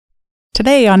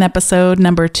Today on episode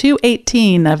number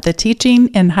 218 of the Teaching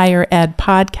in Higher Ed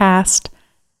podcast,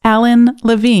 Alan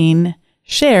Levine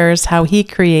shares how he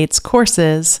creates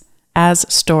courses as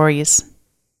stories.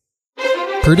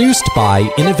 Produced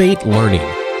by Innovate Learning,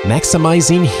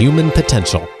 maximizing human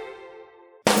potential.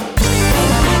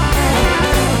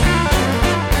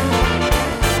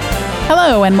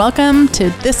 Hello and welcome to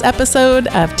this episode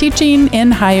of Teaching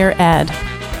in Higher Ed.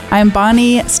 I'm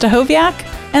Bonnie Stachowiak,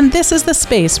 and this is the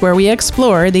space where we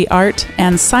explore the art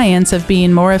and science of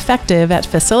being more effective at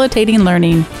facilitating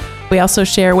learning. We also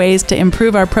share ways to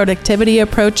improve our productivity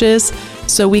approaches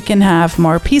so we can have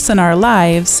more peace in our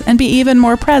lives and be even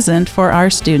more present for our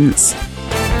students.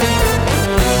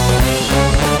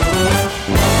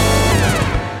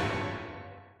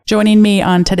 Joining me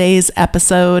on today's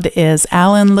episode is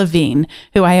Alan Levine,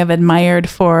 who I have admired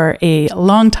for a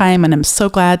long time, and I'm so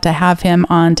glad to have him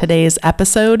on today's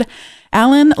episode.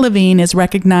 Alan Levine is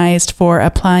recognized for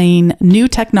applying new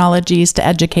technologies to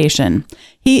education.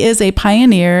 He is a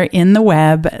pioneer in the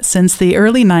web since the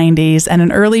early 90s and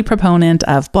an early proponent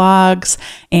of blogs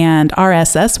and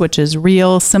RSS, which is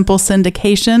Real Simple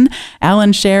Syndication.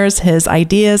 Alan shares his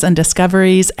ideas and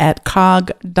discoveries at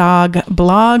Cogdog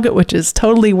Blog, which is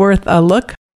totally worth a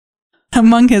look.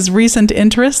 Among his recent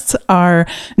interests are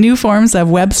new forms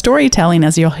of web storytelling,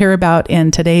 as you'll hear about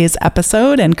in today's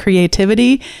episode, and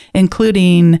creativity,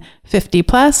 including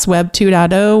 50+, Web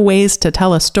 2.0, ways to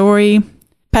tell a story,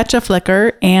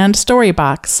 Petchaflicker, and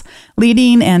Storybox,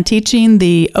 leading and teaching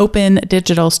the Open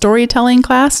Digital Storytelling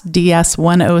class,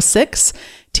 DS-106,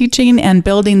 teaching and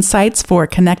building sites for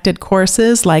connected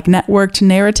courses like networked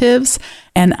narratives,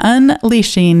 and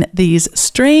unleashing these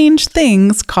strange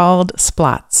things called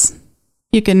splots.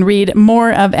 You can read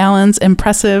more of Alan's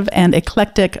impressive and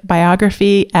eclectic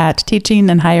biography at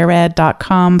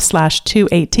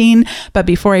teachinginhighered.com/218. But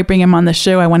before I bring him on the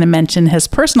show, I want to mention his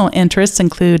personal interests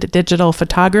include digital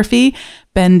photography,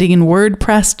 bending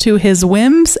WordPress to his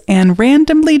whims, and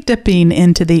randomly dipping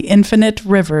into the infinite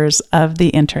rivers of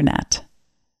the internet.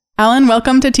 Alan,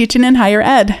 welcome to Teaching in Higher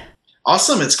Ed.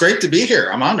 Awesome. It's great to be here.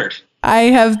 I'm honored. I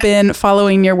have been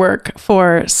following your work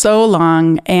for so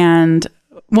long, and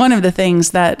one of the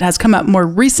things that has come up more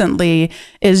recently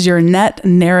is your Net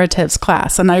Narratives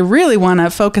class. And I really want to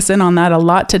focus in on that a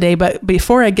lot today. But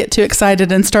before I get too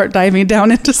excited and start diving down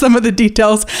into some of the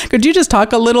details, could you just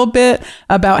talk a little bit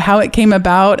about how it came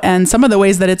about and some of the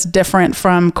ways that it's different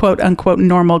from quote unquote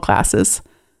normal classes?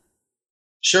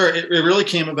 Sure. It really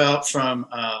came about from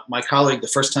my colleague the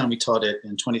first time we taught it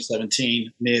in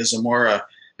 2017, Mia Zamora,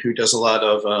 who does a lot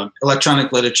of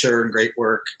electronic literature and great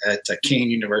work at Kean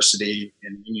University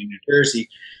in Union, New Jersey.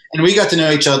 And we got to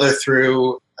know each other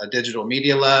through a digital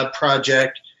media lab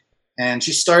project. And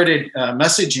she started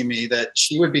messaging me that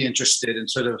she would be interested in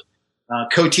sort of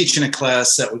co-teaching a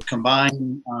class that would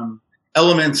combine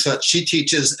elements that she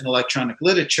teaches in electronic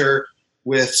literature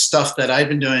with stuff that I've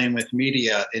been doing with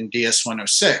media in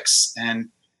DS-106. And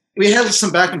we had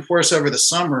some back and forth over the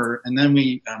summer, and then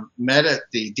we met at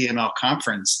the DML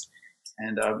conference,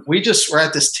 and we just were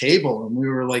at this table, and we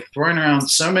were like throwing around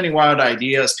so many wild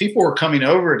ideas. People were coming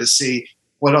over to see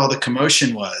what all the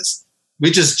commotion was.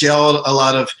 We just gelled a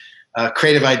lot of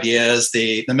creative ideas.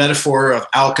 The metaphor of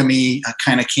alchemy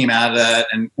kind of came out of that,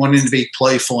 and wanting to be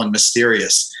playful and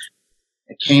mysterious.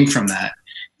 It came from that.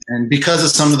 And because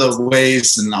of some of the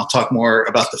ways, and I'll talk more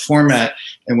about the format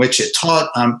in which it taught,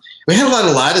 we had a lot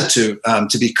of latitude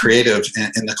to be creative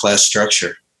in the class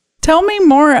structure. Tell me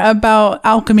more about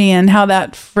alchemy and how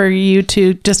that for you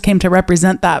two just came to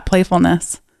represent that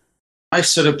playfulness. I've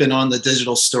sort of been on the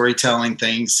digital storytelling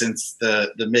thing since the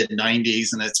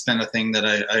mid-90s, and it's been a thing that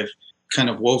I've kind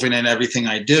of woven in everything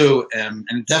I do, and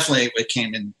definitely it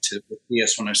came into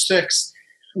DS-106.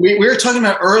 We were talking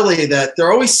about early that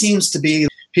there always seems to be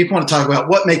people want to talk about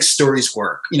what makes stories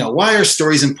work. You know, why are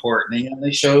stories important? And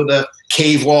they show the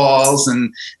cave walls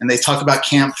and they talk about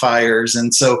campfires.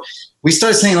 And so we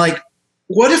started saying, like,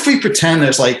 what if we pretend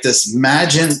there's like this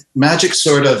magic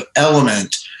sort of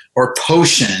element or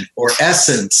potion or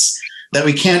essence that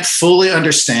we can't fully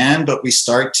understand, but we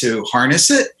start to harness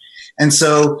it. And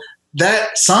so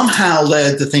that somehow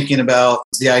led to thinking about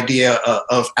the idea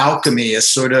of alchemy as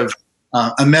sort of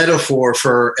a metaphor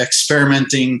for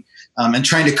experimenting and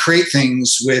trying to create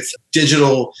things with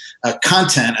digital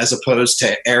content as opposed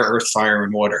to air, earth, fire,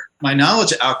 and water. My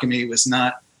knowledge of alchemy was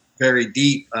not very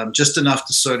deep, just enough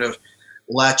to sort of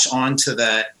latch onto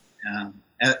that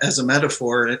as a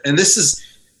metaphor. And this is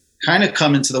kind of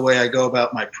come into the way I go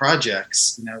about my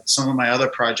projects. You know, some of my other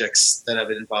projects that I've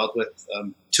been involved with,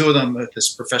 two of them with this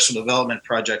professional development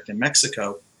project in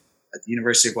Mexico, at the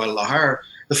University of Guadalajara.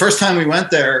 The first time we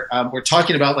went there, we're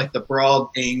talking about like the broad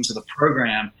aims of the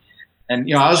program.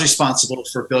 And, I was responsible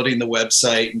for building the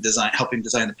website and helping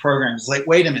design the program. It's like,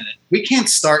 wait a minute, we can't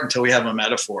start until we have a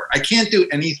metaphor. I can't do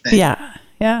anything. Yeah.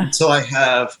 Until I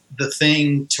have the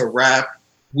thing to wrap,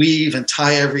 weave, and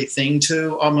tie everything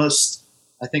to almost,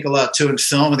 I think a lot to in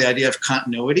film, the idea of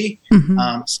continuity.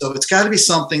 Mm-hmm. So it's got to be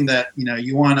something that,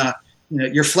 you want to,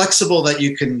 you're flexible, that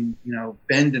you can,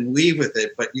 bend and weave with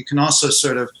it, but you can also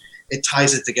sort of, it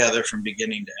ties it together from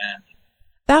beginning to end.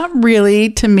 That really,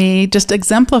 to me, just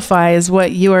exemplifies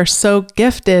what you are so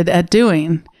gifted at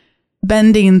doing.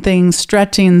 Bending things,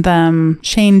 stretching them,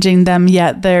 changing them,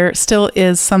 yet there still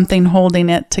is something holding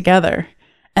it together.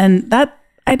 And that,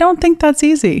 I don't think that's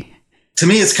easy. To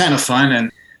me, it's kind of fun.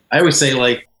 And I always say,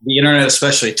 like, the internet,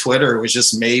 especially Twitter, was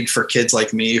just made for kids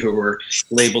like me who were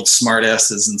labeled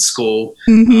smartasses in school,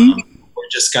 or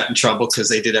just got in trouble because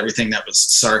they did everything that was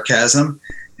sarcasm.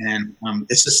 And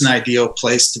it's just an ideal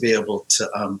place to be able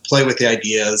to play with the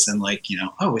ideas and, like,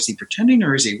 oh, is he pretending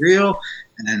or is he real?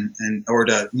 And or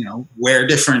to, wear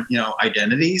different,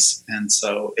 identities. And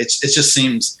so it just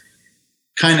seems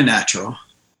kind of natural.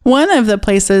 One of the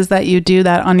places that you do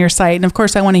that on your site, and of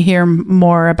course I want to hear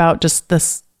more about just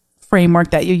this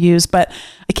framework that you use, but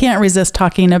I can't resist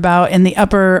talking about, in the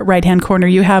upper right-hand corner,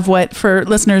 you have what, for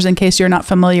listeners, in case you're not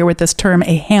familiar with this term,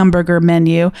 a hamburger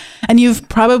menu. And you've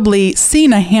probably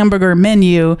seen a hamburger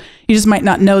menu. You just might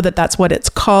not know that that's what it's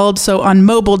called. So on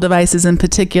mobile devices in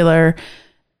particular,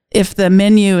 if the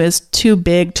menu is too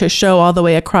big to show all the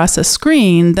way across a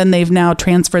screen, then they've now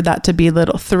transferred that to be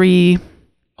little 3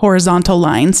 horizontal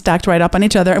lines stacked right up on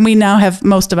each other. And we now have,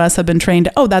 most of us have been trained,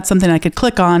 oh, that's something I could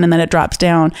click on, and then it drops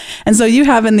down. And so you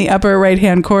have in the upper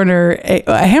right-hand corner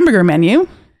a hamburger menu.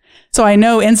 So I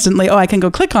know instantly, oh, I can go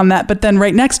click on that. But then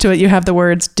right next to it, you have the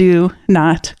words, do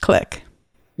not click.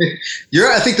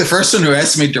 You're, I think, the first one who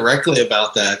asked me directly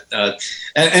about that.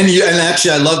 And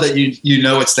actually, I love that you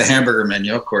know it's the hamburger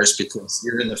menu, of course, because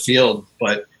you're in the field.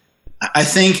 But I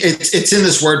think it's in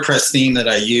this WordPress theme that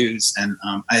I use, and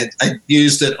I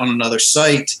used it on another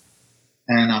site,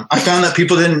 and I found that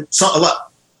people didn't.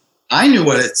 I knew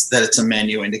that it's a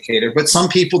menu indicator, but some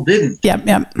people didn't.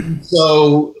 Yep.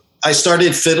 So I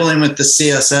started fiddling with the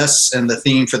CSS and the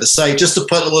theme for the site just to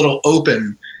put a little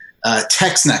open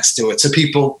text next to it, so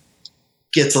people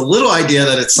gets a little idea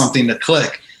that it's something to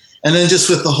click. And then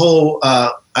just with the whole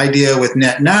idea with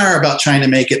NetNar about trying to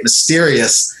make it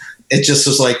mysterious, it just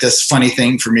was like this funny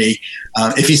thing for me.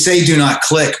 If you say do not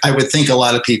click, I would think a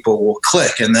lot of people will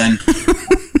click. And then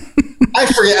I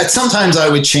forget, sometimes I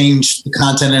would change the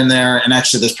content in there, and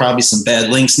actually there's probably some bad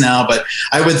links now, but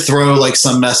I would throw like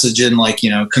some message in, like,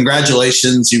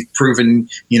 congratulations, you've proven,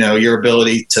 your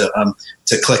ability to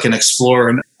click and explore.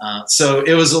 And so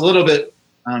it was a little bit,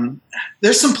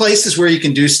 there's some places where you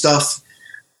can do stuff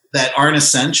that aren't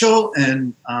essential.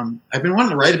 And I've been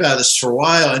wanting to write about this for a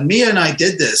while. And Mia and I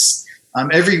did this.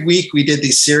 Every week we did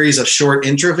these series of short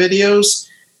intro videos.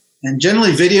 And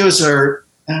generally videos are,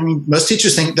 most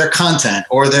teachers think they're content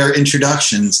or they're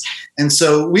introductions. And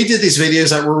so we did these videos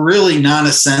that were really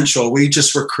non-essential. We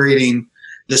just were creating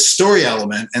this story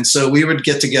element. And so we would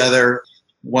get together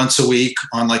once a week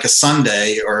on like a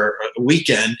Sunday or a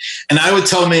weekend. And I would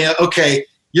tell Mia, okay,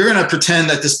 you're going to pretend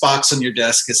that this box on your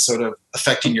desk is sort of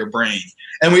affecting your brain.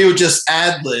 And we would just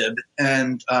ad-lib.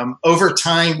 And over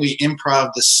time, we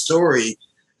improv the story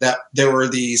that there were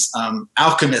these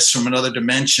alchemists from another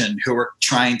dimension who were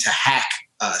trying to hack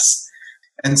us.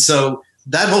 And so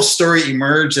that whole story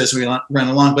emerged as we ran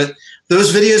along. But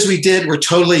those videos we did were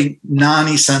totally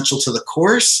non-essential to the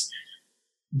course.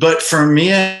 But for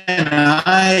Mia and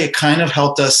I, it kind of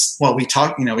helped us. Well, we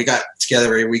talked, we got together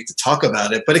every week to talk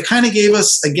about it, but it kind of gave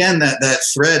us, again, that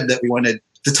thread that we wanted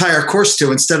to tie our course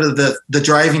to, instead of the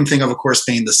driving thing of a course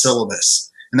being the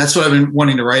syllabus. And that's what I've been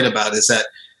wanting to write about, is that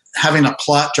having a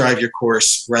plot drive your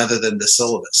course rather than the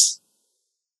syllabus.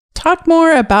 Talk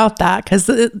more about that,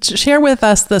 because share with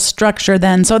us the structure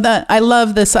then. So that I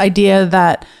love this idea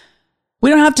that we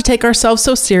don't have to take ourselves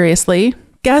so seriously.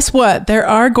 Guess what? There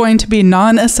are going to be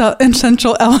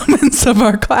non-essential elements of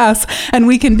our class, and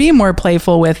we can be more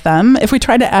playful with them. If we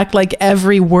try to act like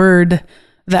every word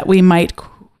that we might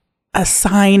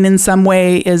assign in some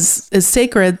way is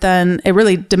sacred, then it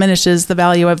really diminishes the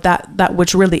value of that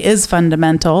which really is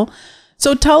fundamental.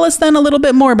 So tell us then a little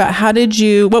bit more about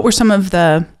what were some of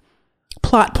the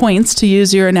plot points, to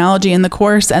use your analogy, in the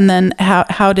course, and then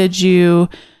how did you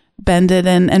bend it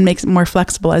and make it more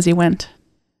flexible as you went?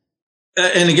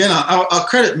 And again, I'll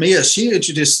credit Mia. She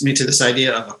introduced me to this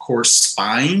idea of a course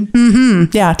spine.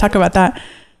 Mm-hmm. Yeah, talk about that.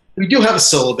 we do have a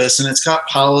syllabus, and it's got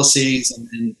policies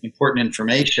and important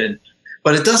information,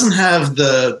 but it doesn't have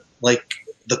the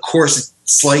course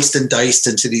sliced and diced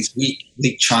into these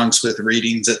week chunks with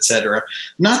readings, etc.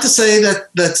 Not to say that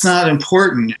that's not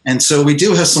important. And so we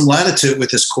do have some latitude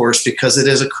with this course because it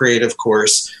is a creative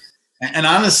course. And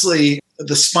honestly,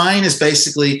 the spine is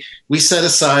basically, we set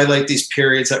aside like these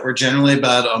periods that were generally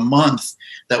about a month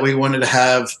that we wanted to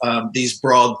have these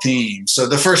broad themes. So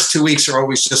the first 2 weeks are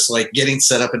always just like getting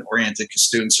set up and oriented because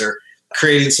students are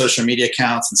creating social media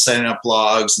accounts and setting up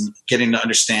blogs and getting to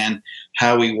understand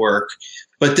how we work.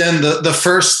 But then the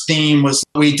first theme was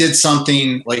we did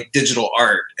something like digital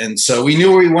art. And so we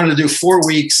knew we wanted to do 4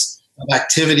 weeks of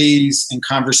activities and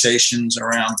conversations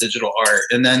around digital art.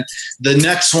 And then the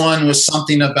next one was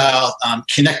something about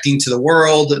connecting to the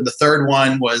world. And the third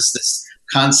one was this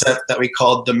concept that we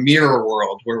called the mirror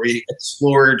world, where we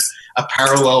explored a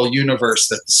parallel universe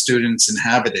that the students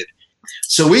inhabited.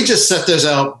 So we just set those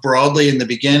out broadly in the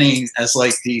beginning as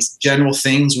like these general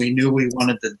things we knew we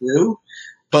wanted to do.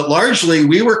 But largely,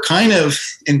 we were kind of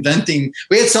inventing.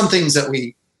 We had some things that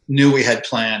we knew we had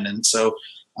planned. And so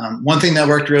one thing that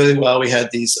worked really well, we had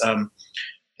these,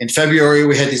 in February,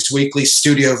 we had these weekly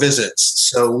studio visits.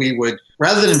 So we would,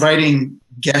 rather than inviting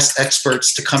guest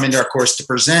experts to come into our course to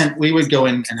present, we would go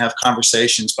in and have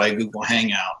conversations by Google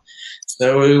Hangout.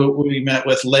 So we met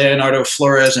with Leonardo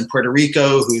Flores in Puerto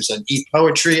Rico, who's an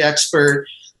e-poetry expert.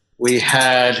 We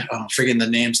had, I'm forgetting the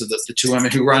names of the two women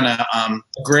who run a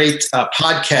great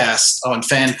podcast on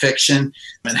fan fiction,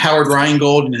 and Howard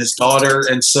Rheingold and his daughter.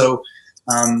 And so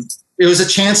it was a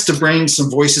chance to bring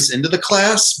some voices into the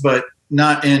class, but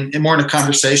not more in a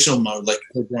conversational mode like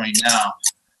we're doing now.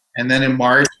 And then in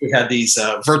March, we had these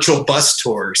virtual bus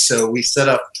tours. So we set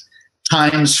up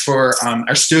times for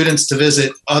our students to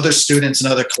visit other students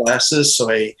in other classes.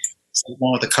 So I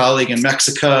one with a colleague in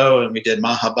Mexico, and we did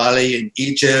Mahabali in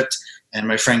Egypt, and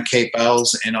my friend Kate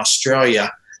Bells in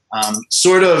Australia,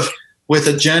 sort of with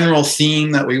a general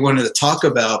theme that we wanted to talk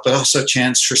about, but also a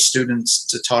chance for students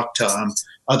to talk to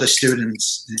other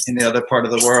students in the other part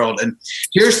of the world. And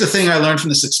here's the thing I learned from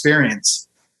this experience.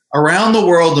 Around the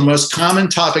world, the most common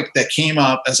topic that came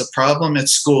up as a problem at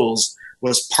schools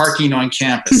was parking on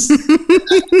campus.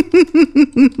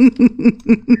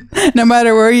 No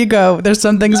matter where you go, there's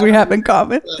some things we have in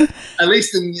common. At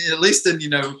least in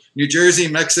New Jersey,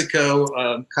 Mexico,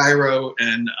 Cairo,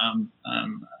 and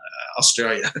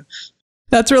Australia.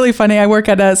 That's really funny. I work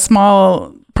at a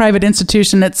small private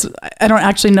institution. I don't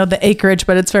actually know the acreage,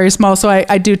 but it's very small. So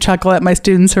I do chuckle at my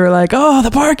students who are like, "Oh,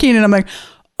 the parking," and I'm like,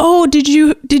 "Oh, did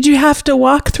you have to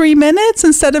walk 3 minutes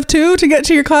instead of 2 to get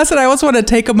to your class?" And I always want to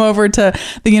take them over to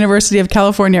the University of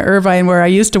California, Irvine, where I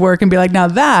used to work, and be like, "Now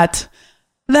that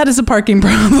is a parking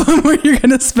problem where you're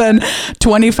going to spend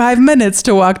 25 minutes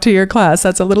to walk to your class.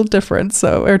 That's a little different."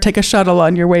 So, or take a shuttle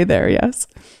on your way there. Yes.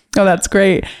 Oh, that's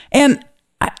great. And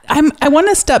I want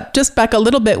to step just back a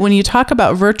little bit when you talk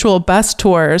about virtual bus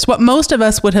tours. What most of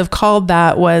us would have called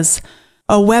that was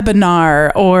a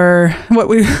webinar, or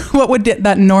what would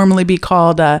that normally be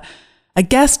called, a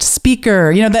guest speaker.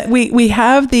 You know, that we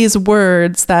have these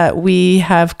words that we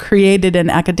have created in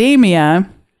academia,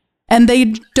 and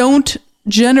they don't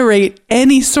generate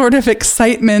any sort of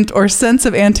excitement or sense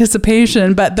of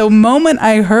anticipation. But the moment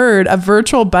I heard a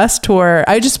virtual bus tour,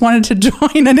 I just wanted to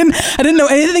join. I didn't know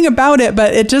anything about it,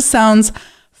 but it just sounds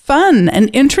fun and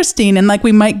interesting, and like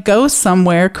we might go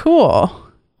somewhere cool.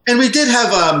 And we did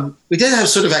have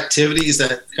sort of activities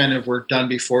that kind of were done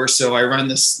before. So I run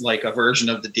this like a version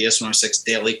of the DS-106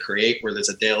 Daily Create, where there's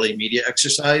a daily media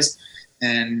exercise.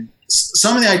 And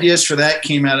some of the ideas for that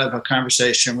came out of a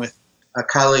conversation with a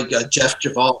colleague, Jeff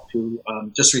Javalt, who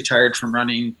just retired from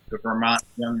running the Vermont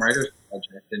Young Writers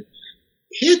Project. And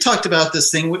he had talked about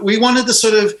this thing. We wanted to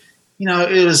sort of,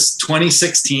 it was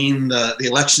 2016, the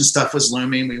election stuff was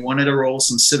looming. We wanted to roll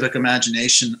some civic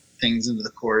imagination things into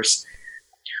the course.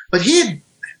 But he had,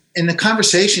 in the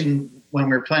conversation when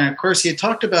we were planning a course, he had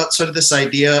talked about sort of this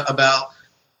idea about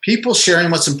people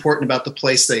sharing what's important about the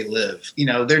place they live,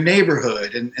 their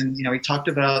neighborhood. And he talked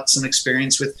about some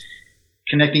experience with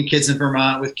connecting kids in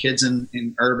Vermont with kids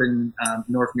in urban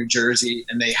North New Jersey,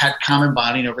 and they had common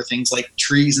bonding over things like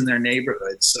trees in their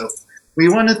neighborhoods. So we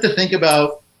wanted to think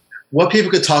about what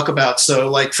people could talk about. So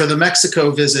like for the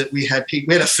Mexico visit, we had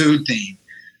a food theme.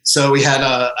 So we had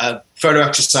a photo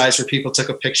exercise where people took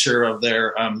a picture of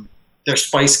their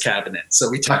spice cabinet. So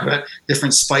we talked about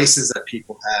different spices that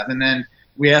people have. And then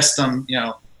we asked them,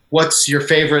 what's your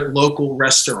favorite local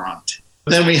restaurant?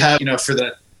 Then we have, for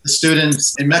the the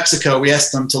students in Mexico, we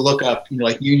asked them to look up,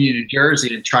 like Union, New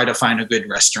Jersey, and try to find a good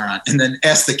restaurant, and then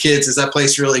ask the kids, "Is that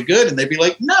place really good?" And they'd be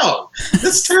like, "No,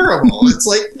 that's terrible. It's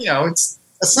like, it's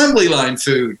assembly line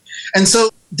food." And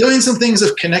so doing some things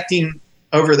of connecting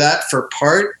over that for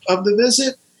part of the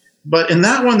visit. But in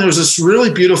that one, there was this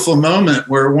really beautiful moment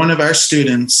where one of our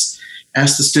students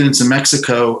asked the students in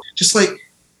Mexico, just like,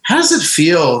 how does it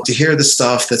feel to hear the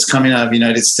stuff that's coming out of the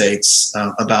United States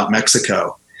about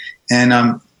Mexico? And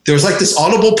there was like this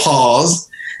audible pause.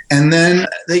 And then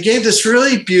they gave this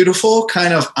really beautiful,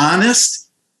 kind of honest,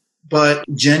 but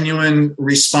genuine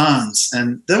response.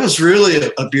 And that was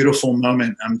really a beautiful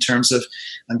moment in terms of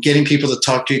getting people to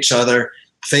talk to each other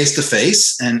face to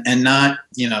face and not,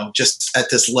 just at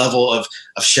this level of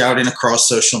shouting across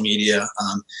social media.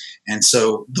 And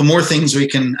so the more things we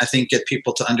can, I think, get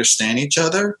people to understand each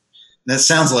other, that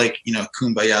sounds like,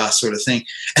 kumbaya sort of thing.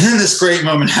 And then this great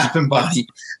moment happened, Bonnie.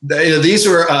 These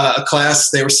were a class,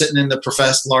 they were sitting in the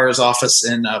Professor Lara's office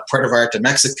in Puerto Vallarta,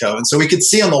 Mexico. And so we could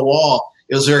see on the wall,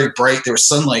 it was very bright. There was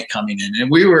sunlight coming in.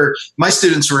 And my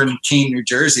students were in Keene, New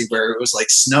Jersey, where it was like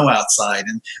snow outside.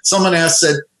 And someone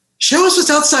said, "Show us what's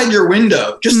outside your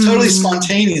window," just totally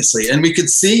spontaneously. And we could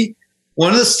see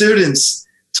one of the students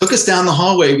took us down the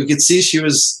hallway. We could see she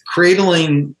was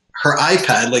cradling her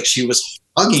iPad like she was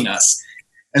hugging us.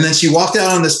 And then she walked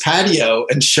out on this patio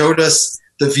and showed us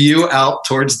the view out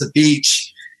towards the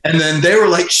beach. And then they were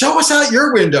like, "Show us out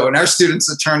your window." And our students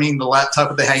are turning the laptop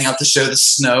that they hang out to show the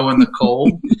snow and the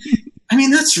cold. I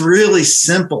mean, that's really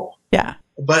simple. Yeah.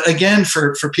 But again,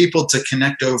 for people to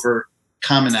connect over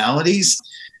commonalities,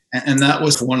 and that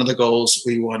was one of the goals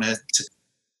we wanted to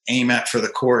aim at for the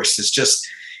course, is just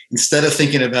instead of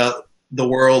thinking about the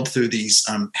world through these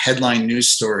headline news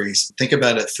stories, think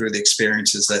about it through the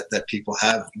experiences that people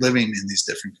have living in these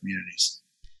different communities.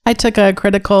 I took a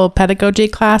critical pedagogy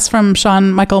class from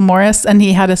Sean Michael Morris, and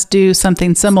he had us do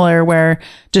something similar where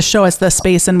just show us the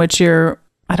space in which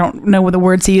I don't know what the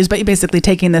words he used, but you're basically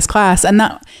taking this class. And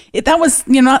that was,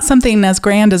 not something as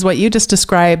grand as what you just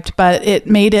described, but it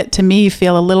made it to me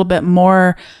feel a little bit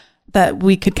more that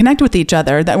we could connect with each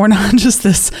other, that we're not just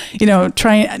this,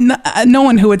 trying, no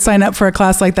one who would sign up for a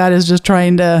class like that is just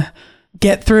trying to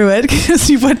get through it, because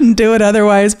you wouldn't do it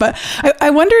otherwise. But I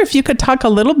wonder if you could talk a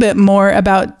little bit more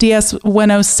about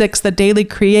DS-106, the Daily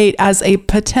Create, as a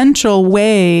potential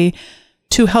way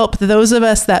to help those of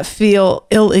us that feel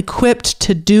ill-equipped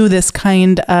to do this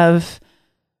kind of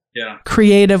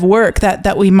creative work,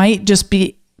 that we might just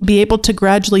be able to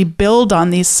gradually build on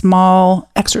these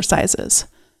small exercises.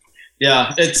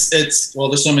 Yeah, it's well,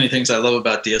 there's so many things I love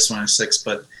about DS-106,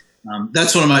 but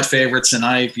that's one of my favorites, and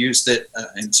I've used it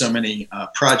in so many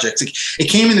projects. It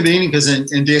came in the beginning because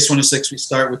in DS-106 we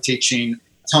start with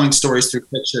telling stories through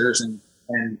pictures and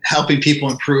helping people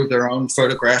improve their own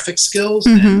photographic skills.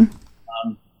 Mm-hmm.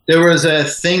 And there was a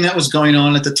thing that was going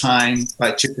on at the time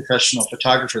by two professional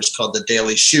photographers called the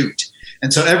Daily Shoot.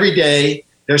 And so every day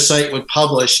their site would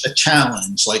publish a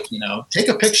challenge, like, take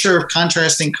a picture of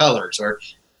contrasting colors, or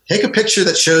take a picture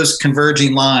that shows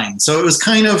converging lines. So it was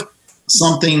kind of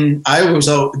something, I was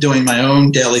doing my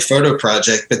own daily photo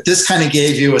project, but this kind of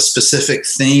gave you a specific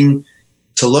thing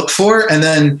to look for. And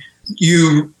then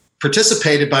you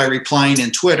participated by replying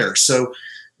in Twitter. So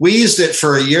we used it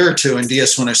for a year or two in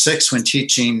DS-106 when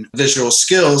teaching visual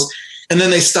skills, and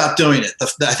then they stopped doing it.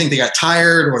 I think they got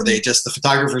tired, or the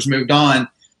photographers moved on.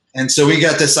 And so we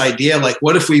got this idea, like,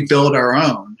 what if we build our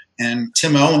own? And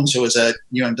Tim Owens, who was at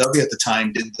UNW at the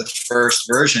time, did the first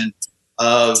version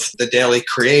of the Daily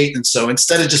Create. And so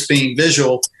instead of just being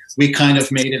visual, we kind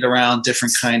of made it around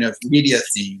different kind of media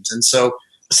themes. And so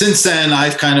since then,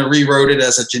 I've kind of rewrote it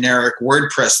as a generic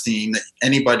WordPress theme that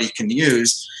anybody can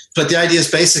use. But the idea is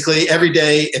basically every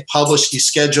day it published, you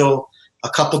schedule a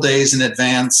couple days in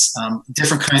advance,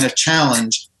 different kind of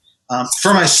challenge.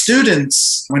 For my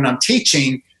students, when I'm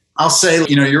teaching, I'll say,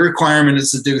 your requirement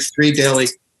is to do 3 daily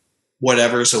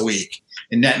whatevers a week.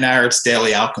 In NetNar, it's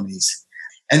daily alchemies.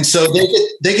 And so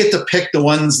they get to pick the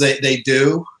ones they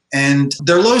do, and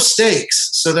they're low stakes.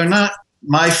 So they're not,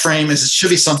 my frame is it should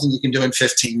be something you can do in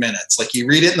 15 minutes. Like, you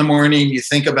read it in the morning, you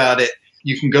think about it,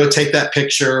 you can go take that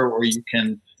picture, or you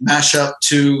can mash up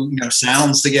 2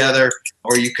 sounds together,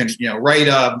 or you can write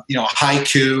a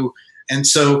haiku. And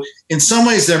so in some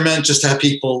ways they're meant just to have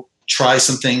people try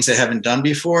some things they haven't done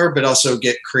before, but also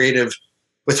get creative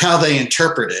with how they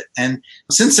interpret it. And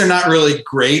since they're not really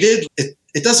graded,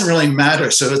 it doesn't really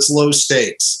matter. So it's low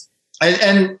stakes.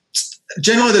 And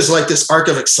generally there's like this arc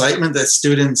of excitement that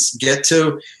students get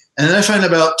to. And then I find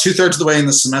about 2/3 of the way in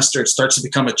the semester, it starts to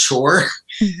become a chore.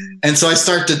 Mm-hmm. And so I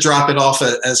start to drop it off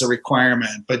as a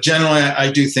requirement. But generally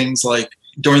I do things like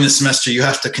during the semester you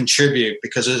have to contribute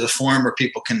because there's a form where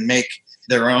people can make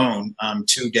their own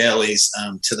 2 dailies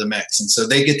to the mix. And so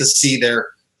they get to see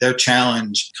their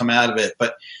challenge come out of it.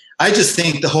 But I just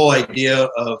think the whole idea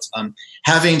of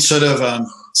having sort of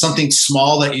something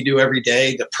small that you do every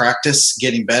day to practice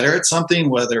getting better at something,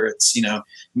 whether it's,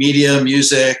 media,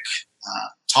 music,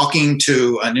 talking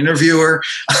to an interviewer,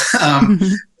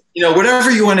 whatever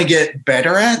you want to get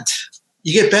better at,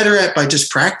 you get better at by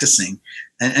just practicing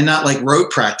and not like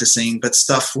rote practicing, but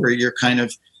stuff where you're kind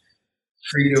of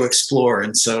free to explore.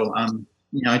 And so,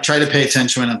 I try to pay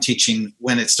attention when I'm teaching,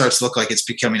 when it starts to look like it's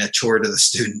becoming a chore to the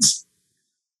students.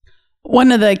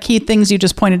 One of the key things you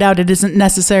just pointed out, it isn't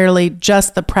necessarily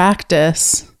just the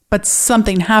practice, but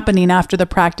something happening after the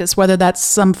practice, whether that's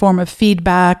some form of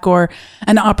feedback or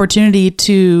an opportunity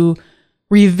to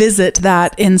revisit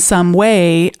that in some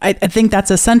way. I think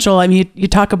that's essential. I mean, you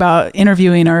talk about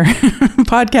interviewing or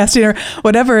podcasting or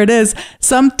whatever it is.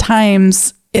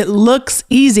 Sometimes it looks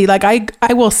easy. Like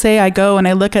I will say I go and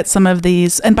I look at some of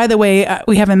these. And by the way,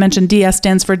 we haven't mentioned DS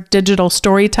stands for digital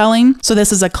storytelling. So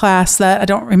this is a class that I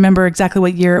don't remember exactly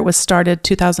what year it was started.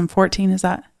 2014, is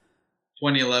that?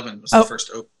 2011 was the first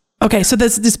open. Okay, so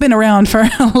this has been around for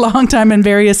a long time and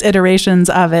various iterations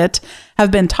of it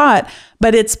have been taught,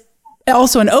 but it's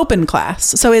also an open class.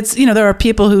 So it's, there are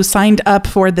people who signed up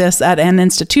for this at an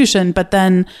institution, but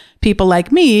then people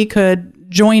like me could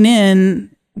join in,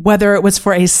 whether it was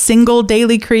for a single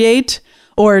daily create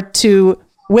or to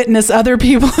witness other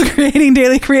people creating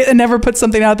daily create and never put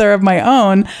something out there of my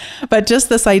own. But just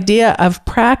this idea of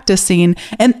practicing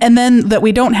and then that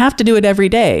we don't have to do it every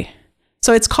day.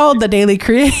 So it's called the daily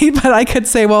create, but I could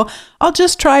say, well, I'll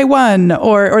just try one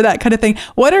or that kind of thing.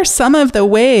 What are some of the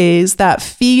ways that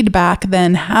feedback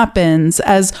then happens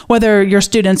as whether your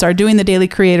students are doing the daily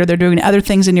create or they're doing other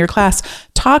things in your class?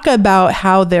 Talk about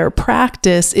how their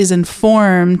practice is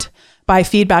informed by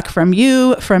feedback from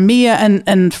you, from Mia,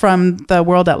 and from the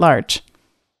world at large.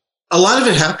 A lot of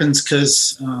it happens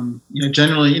because,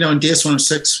 generally, in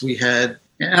DS-106, we had,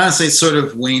 and honestly, it sort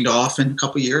of waned off in a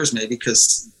couple of years, maybe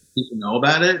because people know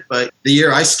about it. But the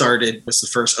year I started was the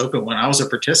first open one. I was a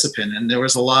participant, and there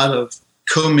was a lot of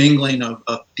commingling of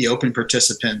the open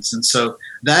participants. And so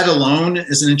that alone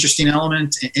is an interesting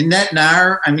element. In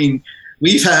NetNAR,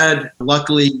 we've had,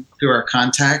 luckily, through our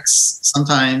contacts,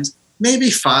 sometimes maybe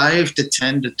 5 to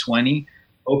 10 to 20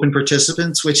 open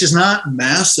participants, which is not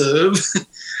massive,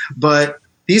 but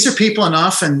these are people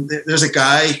enough. And there's a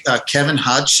guy, Kevin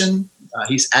Hodgson,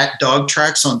 he's at Dog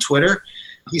Tracks on Twitter.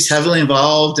 He's heavily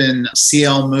involved in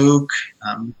CL MOOC.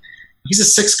 He's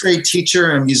a 6th grade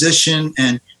teacher, a musician,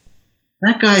 and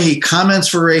that guy, he comments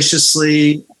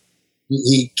voraciously.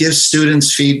 He gives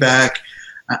students feedback.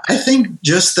 I think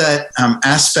just that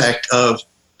aspect of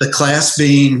the class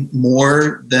being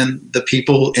more than the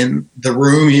people in the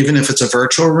room, even if it's a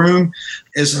virtual room,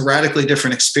 is a radically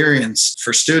different experience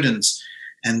for students.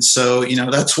 And so,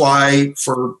 that's why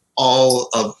for all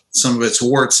of some of its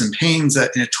warts and pains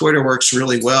that Twitter works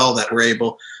really well, that we're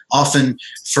able often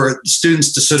for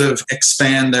students to sort of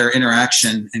expand their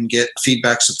interaction and get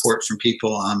feedback support from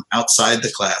people outside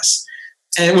the class.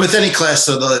 And with any class,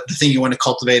 so the thing you want to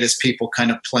cultivate is people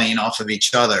kind of playing off of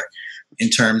each other in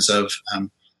terms of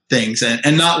things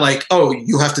and not like, oh,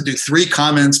 you have to do 3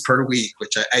 comments per week,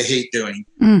 which I hate doing.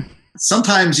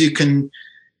 Sometimes you can,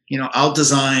 I'll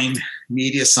design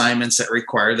media assignments that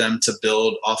require them to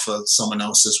build off of someone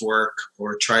else's work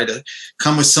or try to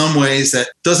come with some ways that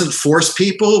doesn't force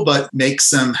people, but makes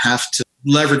them have to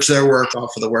leverage their work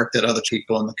off of the work that other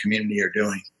people in the community are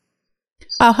doing.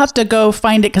 I'll have to go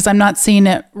find it because I'm not seeing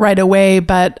it right away,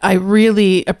 but I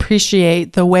really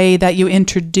appreciate the way that you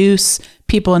introduce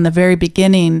people in the very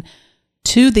beginning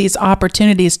to these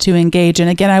opportunities to engage. And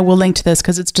again, I will link to this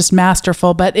because it's just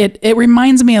masterful, but it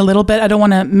reminds me a little bit, I don't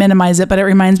want to minimize it, but it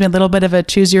reminds me a little bit of a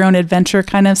choose your own adventure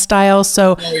kind of style.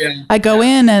 So I go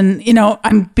in and,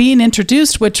 I'm being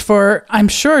introduced, which for, I'm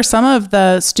sure some of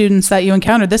the students that you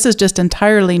encounter, this is just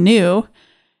entirely new.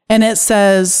 And it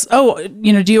says, oh,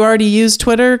 do you already use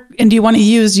Twitter? And do you want to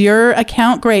use your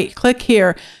account? Great. Click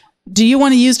here. Do you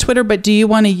want to use Twitter, but do you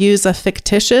want to use a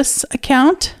fictitious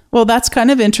account? Well, that's kind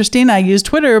of interesting. I use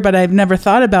Twitter, but I've never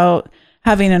thought about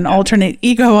having an alternate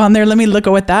ego on there. Let me look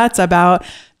at what that's about.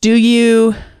 Do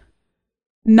you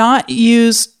not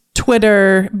use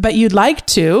Twitter, but you'd like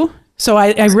to? So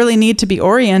I really need to be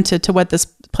oriented to what this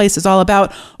place is all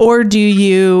about. Or do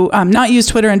you not use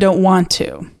Twitter and don't want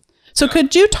to? So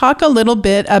could you talk a little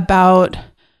bit about,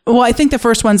 well, I think the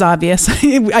first one's obvious.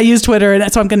 I use Twitter,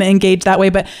 and so I'm going to engage that way.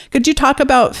 But could you talk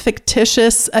about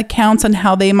fictitious accounts and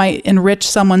how they might enrich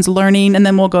someone's learning? And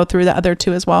then we'll go through the other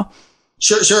 2 as well.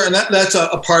 Sure. And that's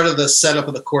a part of the setup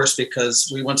of the course, because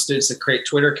we want students to create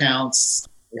Twitter accounts.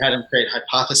 We had them create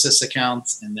Hypothesis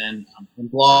accounts, and then in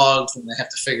blogs, and they have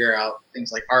to figure out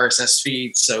things like RSS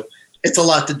feeds. So it's a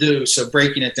lot to do. So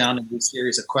breaking it down into a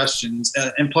series of questions,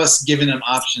 and plus giving them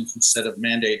options instead of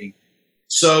mandating.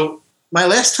 So my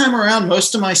last time around,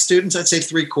 most of my students, I'd say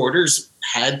 3/4,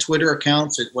 had Twitter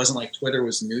accounts. It wasn't like Twitter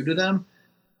was new to them.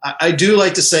 I do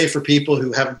like to say, for people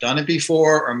who haven't done it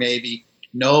before, or maybe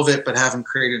know of it but haven't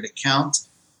created an account,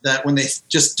 that when they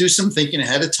just do some thinking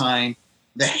ahead of time,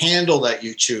 the handle that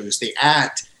you choose, the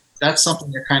 @ that's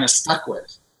something you're kind of stuck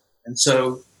with. And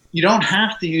so you don't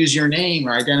have to use your name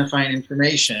or identifying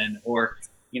information, or,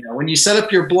 when you set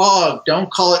up your blog,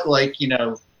 don't call it like,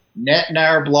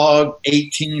 NetNar blog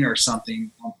 18 or something.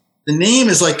 The name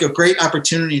is like a great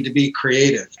opportunity to be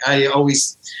creative. I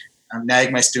always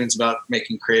nag my students about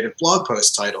making creative blog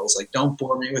post titles, like, don't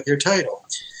bore me with your title.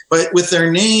 But with their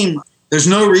name, there's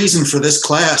no reason for this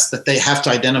class that they have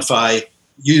to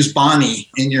use Bonnie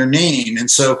in your name. And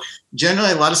so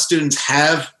generally a lot of students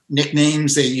have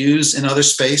nicknames they use in other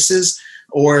spaces,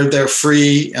 or they're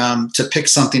free to pick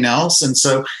something else. And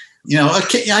so,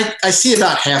 I see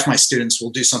about half my students will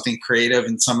do something creative,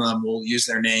 and some of them will use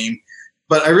their name.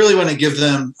 But I really want to give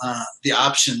them the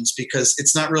options, because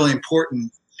it's not really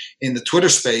important in the Twitter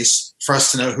space for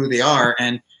us to know who they are,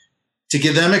 and to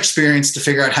give them experience to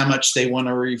figure out how much they want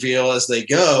to reveal as they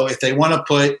go. If they want to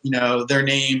put, their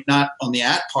name not on the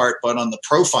 @ part, but on the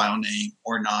profile name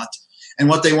or not, and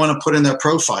what they want to put in their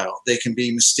profile, they can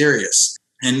be mysterious.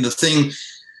 And the thing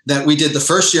that we did the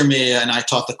first year, Mia and I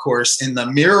taught the course, in the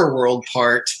Mirror World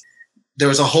part, there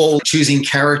was a whole choosing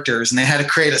characters, and they had to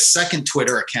create a second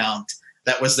Twitter account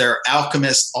that was their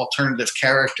alchemist alternative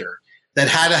character that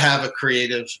had to have a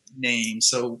creative name.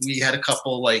 So we had a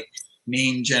couple like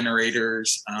name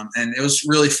generators, and it was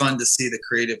really fun to see the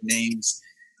creative names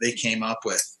they came up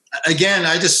with. Again,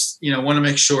 I just want to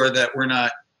make sure that we're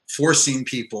not forcing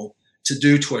people to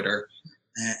do Twitter.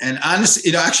 And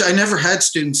honestly, actually, I never had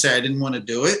students say I didn't want to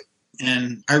do it.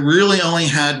 And I really only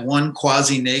had one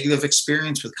quasi-negative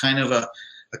experience with kind of a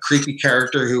creepy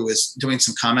character who was doing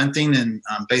some commenting. And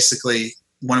basically,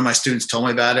 one of my students told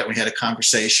me about it. We had a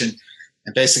conversation.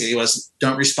 And basically, it was,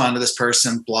 don't respond to this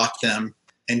person, block them,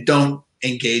 and don't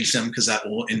engage them, because that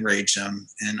will enrage them.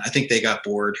 And I think they got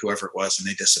bored, whoever it was, and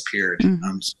they disappeared.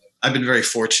 Mm-hmm. So I've been very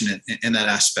fortunate in that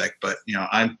aspect. But,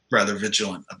 I'm rather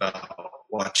vigilant about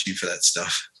watching for that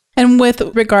stuff. And with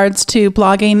regards to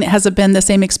blogging, has it been the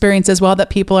same experience as well, that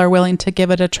people are willing to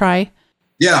give it a try?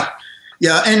 Yeah.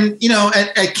 And,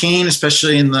 at Kean,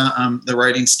 especially in the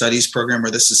writing studies program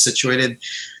where this is situated,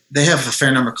 they have a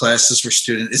fair number of classes where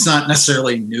students, it's not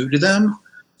necessarily new to them.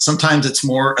 Sometimes it's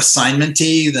more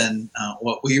assignment-y than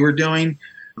what we were doing.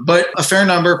 But a fair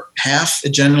number, half,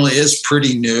 it generally is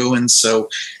pretty new. And so,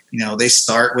 they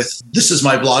start with, this is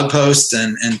my blog post.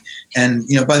 And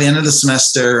by the end of the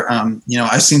semester,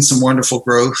 I've seen some wonderful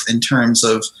growth in terms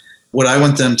of what I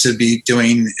want them to be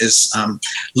doing is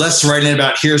less writing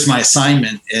about, here's my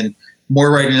assignment, and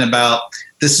more writing about,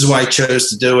 this is why I chose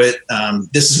to do it.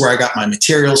 This is where I got my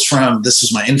materials from. This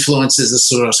was my influences.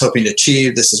 This is what I was hoping to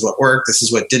achieve. This is what worked. This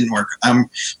is what didn't work. I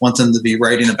want them to be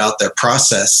writing about their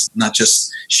process, not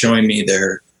just showing me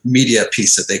their media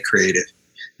piece that they created.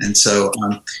 And so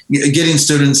getting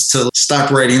students to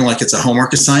stop writing like it's a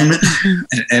homework assignment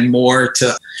and more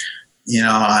to,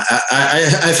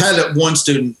 I've had one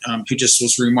student who just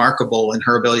was remarkable in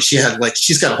her ability.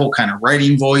 She's got a whole kind of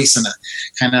writing voice and a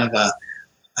kind of a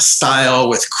style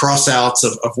with cross-outs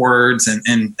of words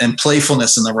and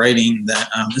playfulness in the writing that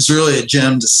is really a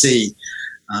gem to see.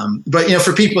 But,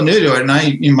 for people new to it, and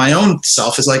I, my own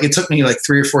self, is like, it took me like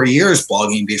 3 or 4 years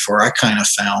blogging before I kind of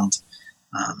found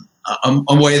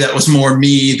a way that was more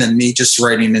me than me just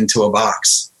writing into a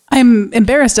box. I'm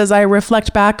embarrassed as I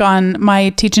reflect back on my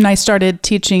teaching. I started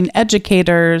teaching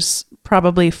educators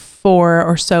probably 4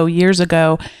 or so years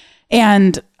ago,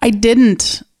 and I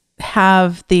didn't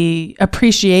have the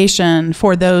appreciation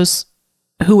for those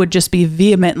who would just be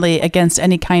vehemently against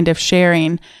any kind of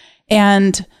sharing.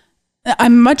 And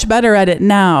I'm much better at it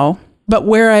now, but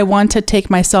where I want to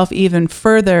take myself even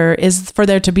further is for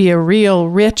there to be a real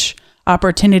rich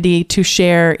opportunity to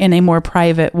share in a more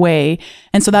private way.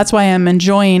 And so that's why I'm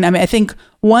enjoying, I think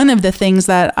one of the things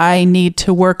that I need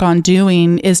to work on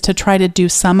doing is to try to do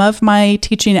some of my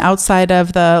teaching outside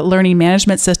of the learning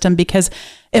management system, because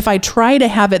if I try to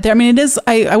have it there, it is,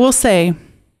 I will say,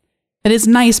 it is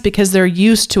nice because they're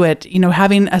used to it,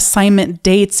 having assignment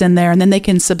dates in there, and then they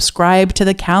can subscribe to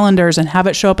the calendars and have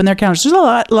it show up in their calendars. There's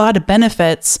a lot of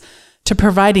benefits to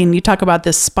providing, you talk about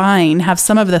this spine, have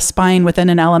some of the spine within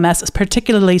an LMS,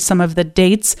 particularly some of the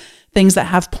dates, things that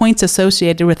have points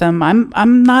associated with them.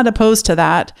 I'm not opposed to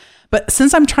that. But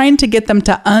since I'm trying to get them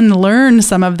to unlearn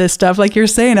some of this stuff, like you're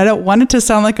saying, I don't want it to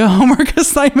sound like a homework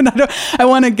assignment. I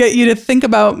want to get you to think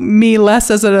about me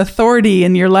less as an authority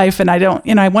in your life. And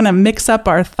I want to mix up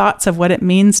our thoughts of what it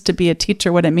means to be a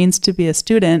teacher, what it means to be a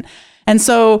student. And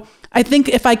so I think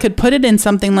if I could put it in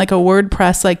something like a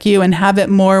WordPress like you and have it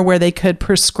more where they could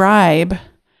prescribe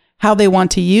how they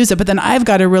want to use it, but then I've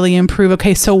got to really improve.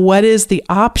 Okay, so what is the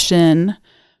option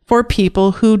for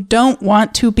people who don't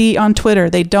want to be on Twitter?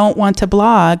 They don't want to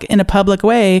blog in a public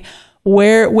way.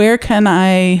 Where can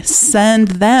I send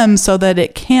them so that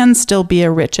it can still be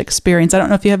a rich experience? I don't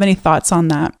know if you have any thoughts on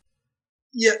that.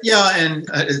 Yeah, and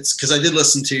it's because I did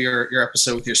listen to your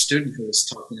episode with your student who was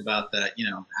talking about that,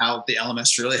 how the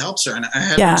LMS really helps her, and I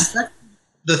have respect.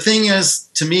 The thing is,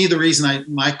 to me, the reason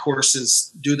my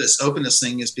courses do this, open this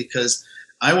thing, is because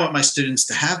I want my students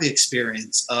to have the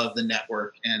experience of the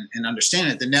network and understand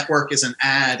it. The network is an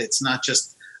ad. It's not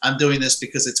just, I'm doing this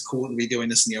because it's cool to be doing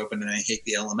this in the open and I hate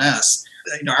the LMS.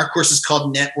 Our course is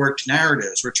called Networked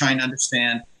Narratives. We're trying to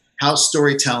understand how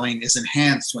storytelling is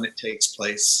enhanced when it takes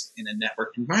place in a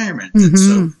network environment. Mm-hmm. And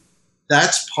so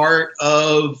that's part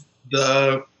of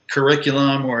the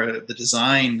curriculum or the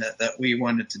design that we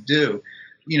wanted to do.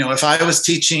 If I was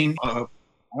teaching a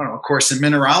course in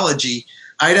mineralogy,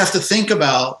 I'd have to think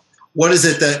about what is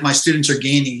it that my students are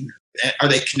gaining. Are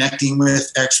they connecting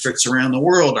with experts around the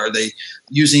world? Are they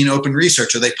using open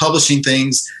research? Are they publishing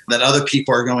things that other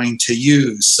people are going to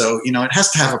use? So, it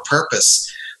has to have a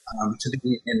purpose to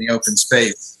be in the open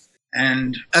space.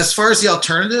 And as far as the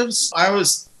alternatives, I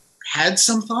had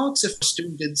some thoughts if a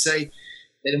student did say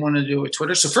they didn't want to do a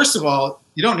Twitter. So first of all,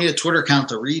 you don't need a Twitter account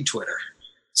to read Twitter.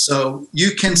 So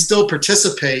you can still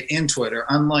participate in Twitter,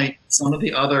 unlike some of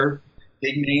the other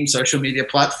big name social media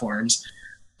platforms.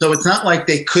 So it's not like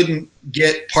they couldn't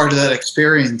get part of that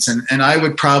experience. And I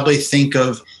would probably think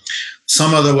of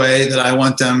some other way that I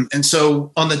want them. And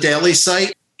so on the daily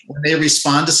site, when they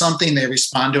respond to something, they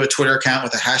respond to a Twitter account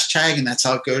with a hashtag, and that's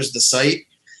how it goes to the site.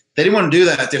 They didn't want to do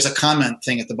that. There's a comment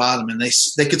thing at the bottom, and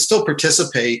they could still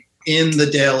participate in the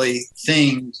daily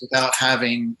things without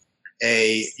having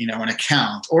an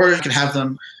account, or you could have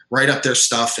them write up their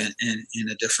stuff in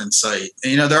a different site.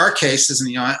 And, there are cases,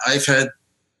 and I've had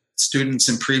students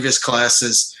in previous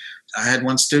classes. I had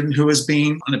one student who was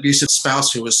being an abusive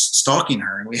spouse who was stalking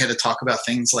her, and we had to talk about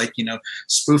things like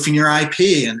spoofing your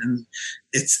IP, and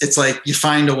it's like you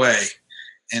find a way,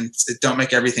 and don't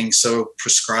make everything so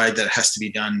prescribed that it has to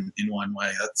be done in one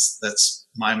way. That's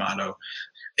my motto.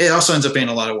 It also ends up being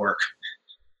a lot of work.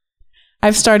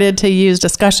 I've started to use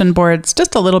discussion boards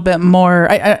just a little bit more.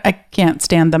 I can't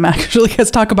stand them actually, because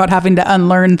talk about having to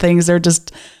unlearn things. They're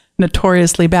just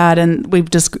notoriously bad. And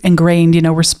we've just ingrained,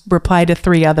 reply to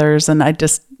 3 others. And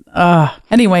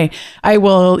anyway, I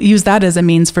will use that as a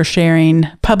means for sharing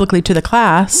publicly to the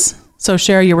class. So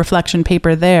share your reflection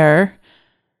paper there.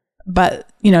 But,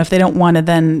 if they don't want to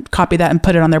then copy that and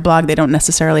put it on their blog, they don't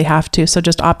necessarily have to. So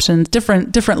just options,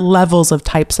 different levels of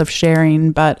types of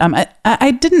sharing. But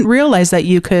I didn't realize that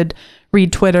you could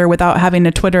read Twitter without having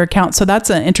a Twitter account. So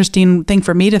that's an interesting thing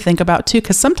for me to think about too,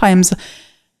 because sometimes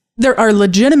there are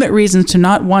legitimate reasons to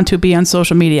not want to be on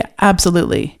social media.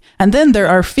 Absolutely. And then there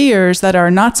are fears that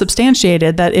are not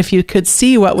substantiated, that if you could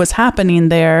see what was happening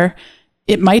there,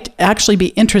 it might actually be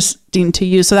interesting to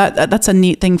you. So that's a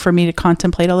neat thing for me to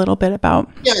contemplate a little bit about.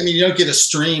 Yeah, you don't get a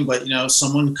stream, but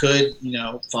someone could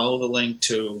follow the link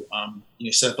to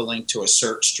set up a link to a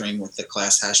search string with the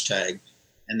class hashtag,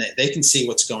 and they can see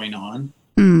what's going on.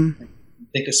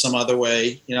 Think of some other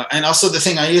way, And also the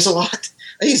thing I use a lot,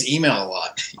 I use email a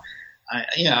lot.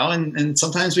 And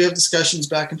sometimes we have discussions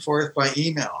back and forth by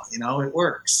email. It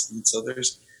works, and so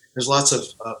there's lots of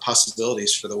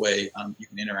possibilities for the way you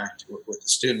can interact with the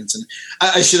students. And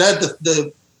I should add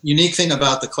the unique thing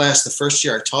about the class, the first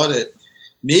year I taught it,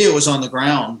 Mia was on the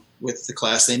ground with the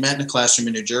class. They met in a classroom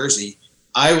in New Jersey.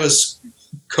 I was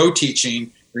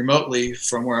co-teaching remotely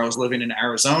from where I was living in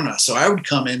Arizona. So I would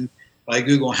come in by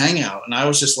Google Hangout, and I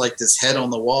was just like this head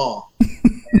on the wall.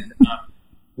 And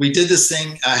we did this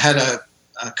thing. I had a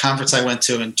conference I went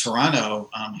to in Toronto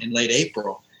in late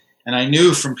April. And I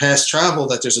knew from past travel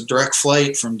that there's a direct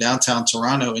flight from downtown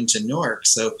Toronto into Newark.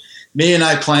 So me and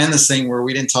I planned this thing where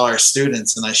we didn't tell our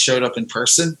students, and I showed up in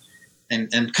person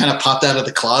and kind of popped out of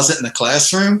the closet in the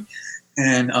classroom.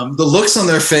 And the looks on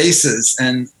their faces,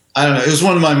 and I don't know, it was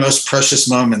one of my most precious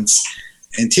moments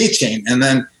in teaching. And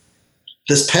then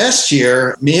this past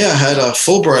year, Mia had a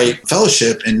Fulbright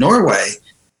fellowship in Norway,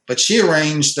 But she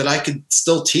arranged that I could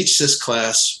still teach this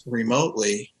class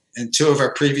remotely. And 2 of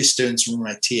our previous students were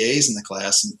my TAs in the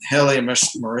class. And Haley and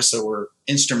Marissa were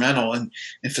instrumental in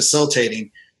facilitating.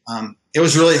 It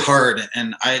was really hard,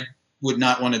 and I would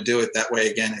not want to do it that way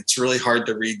again. It's really hard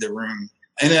to read the room.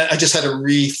 And I just had to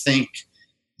rethink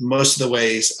most of the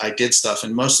ways I did stuff.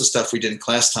 And most of the stuff we did in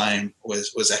class time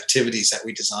was activities that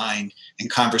we designed and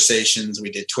conversations.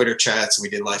 We did Twitter chats. We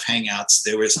did live hangouts.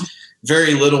 There was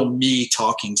very little me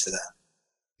talking to them.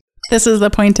 This is the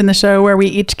point in the show where we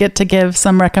each get to give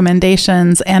some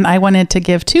recommendations. And I wanted to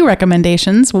give 2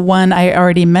 recommendations. One I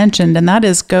already mentioned, and that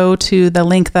is go to the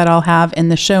link that I'll have in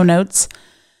the show notes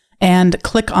and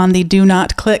click on the Do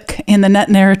Not Click in the Net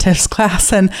Narratives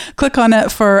class, and click on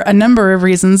it for a number of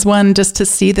reasons. One, just to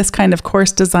see this kind of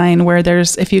course design where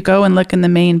if you go and look in the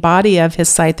main body of his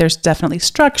site, there's definitely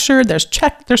structure, there's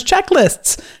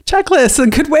checklists, a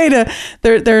good way to,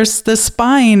 there's the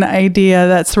spine idea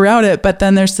that's throughout it, but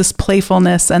then there's this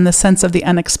playfulness and the sense of the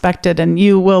unexpected, and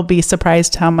you will be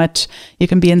surprised how much you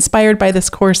can be inspired by this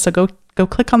course. So go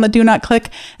click on the Do Not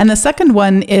Click. And the second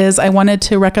one is I wanted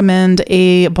to recommend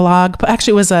a blog.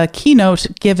 Actually, it was a keynote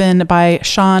given by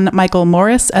Sean Michael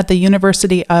Morris at the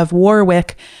University of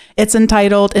Warwick. It's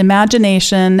entitled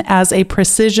Imagination as a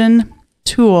Precision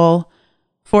Tool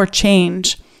for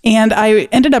Change. And I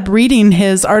ended up reading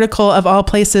his article of all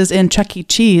places in Chuck E.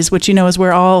 Cheese, which, is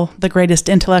where all the greatest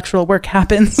intellectual work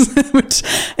happens, which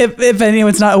if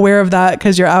anyone's not aware of that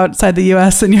because you're outside the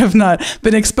US and you have not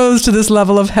been exposed to this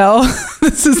level of hell,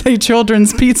 this is a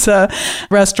children's pizza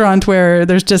restaurant where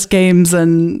there's just games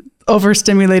and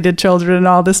overstimulated children and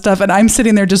all this stuff. And I'm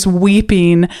sitting there just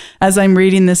weeping as I'm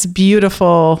reading this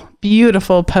beautiful,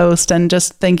 beautiful post and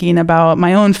just thinking about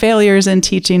my own failures in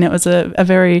teaching. It was a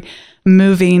very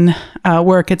moving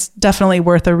work. It's definitely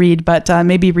worth a read, but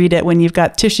maybe read it when you've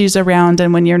got tissues around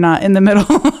and when you're not in the middle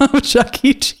of Chuck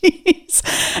E. Cheese,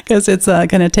 because it's going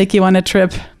to take you on a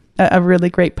trip. A really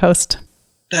great post.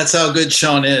 That's how good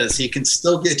Sean is. He can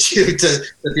still get you to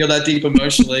feel that deep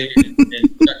emotionally in Chuck E.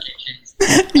 Cheese.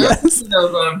 Yes.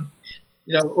 A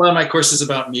lot of my course is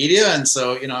about media, and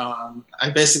so I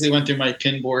basically went through my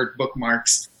Pinboard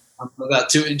bookmarks about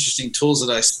 2 interesting tools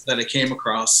that I came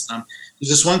across. There's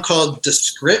this one called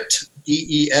Descript,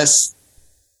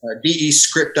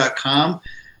 descript.com.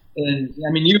 And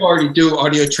you already do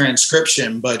audio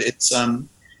transcription, but it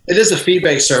is a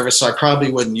fee-based service, so I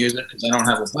probably wouldn't use it because I don't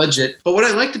have a budget. But what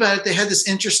I liked about it, they had this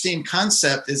interesting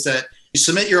concept is that you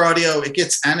submit your audio, it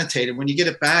gets annotated. When you get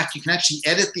it back, you can actually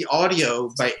edit the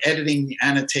audio by editing the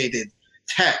annotated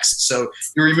text. So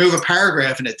you remove a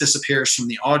paragraph and it disappears from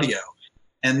the audio.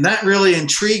 And that really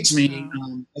intrigues me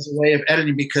as a way of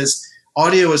editing, because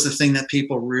audio is the thing that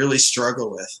people really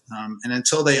struggle with. And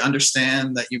until they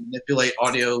understand that you manipulate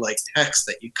audio like text,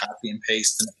 that you copy and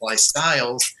paste and apply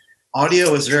styles,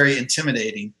 audio is very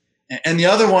intimidating. And the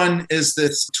other one is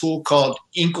this tool called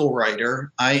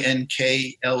InkleWriter,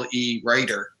 INKLE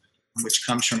Writer, which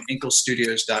comes from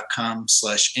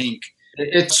inklestudios.com/ink.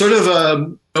 It's sort of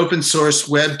an open source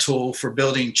web tool for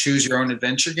building choose your own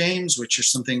adventure games, which are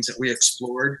some things that we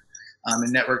explored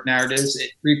in Network Narratives.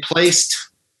 It replaced,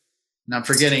 and I'm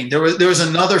forgetting, there was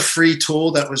another free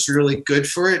tool that was really good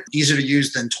for it, easier to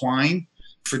use than Twine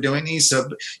for doing these. So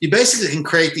you basically can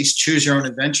create these choose your own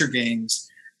adventure games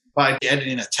by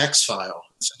editing a text file.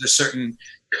 So there's certain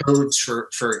codes for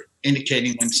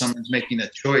indicating when someone's making a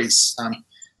choice.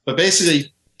 But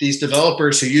basically, these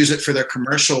developers who use it for their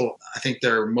commercial, I think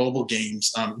their mobile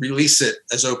games, release it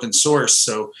as open source.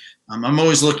 So I'm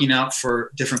always looking out for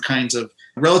different kinds of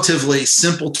relatively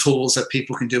simple tools that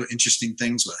people can do interesting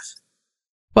things with.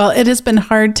 Well, it has been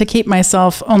hard to keep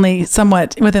myself only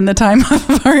somewhat within the time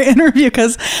of our interview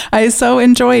because I so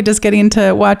enjoy just getting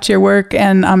to watch your work.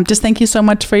 And just thank you so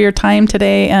much for your time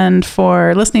today and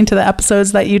for listening to the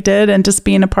episodes that you did and just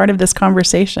being a part of this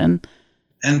conversation.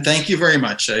 And thank you very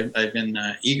much. I've been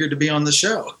eager to be on the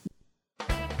show.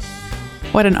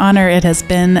 What an honor it has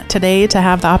been today to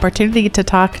have the opportunity to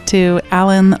talk to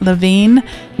Alan Levine.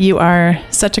 You are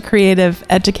such a creative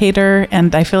educator,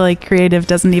 and I feel like creative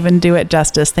doesn't even do it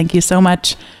justice. Thank you so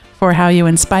much for how you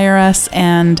inspire us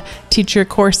and teach your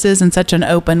courses in such an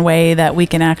open way that we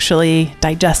can actually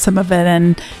digest some of it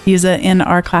and use it in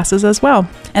our classes as well.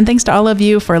 And thanks to all of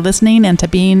you for listening and to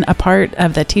being a part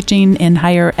of the Teaching in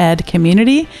Higher Ed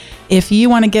community. If you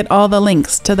want to get all the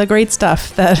links to the great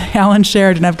stuff that Alan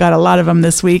shared, and I've got a lot of them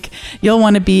this week, you'll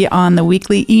want to be on the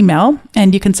weekly email,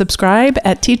 and you can subscribe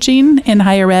at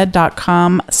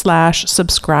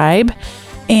teachinginhighered.com/subscribe.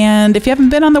 And if you haven't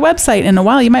been on the website in a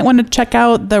while, you might want to check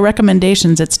out the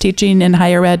recommendations. It's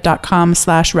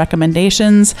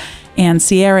teachinginhighered.com/recommendations. And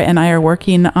Sierra and I are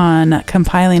working on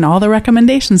compiling all the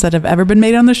recommendations that have ever been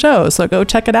made on the show. So go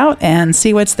check it out and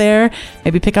see what's there.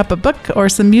 Maybe pick up a book or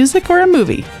some music or a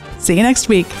movie. See you next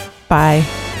week.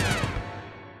 Bye.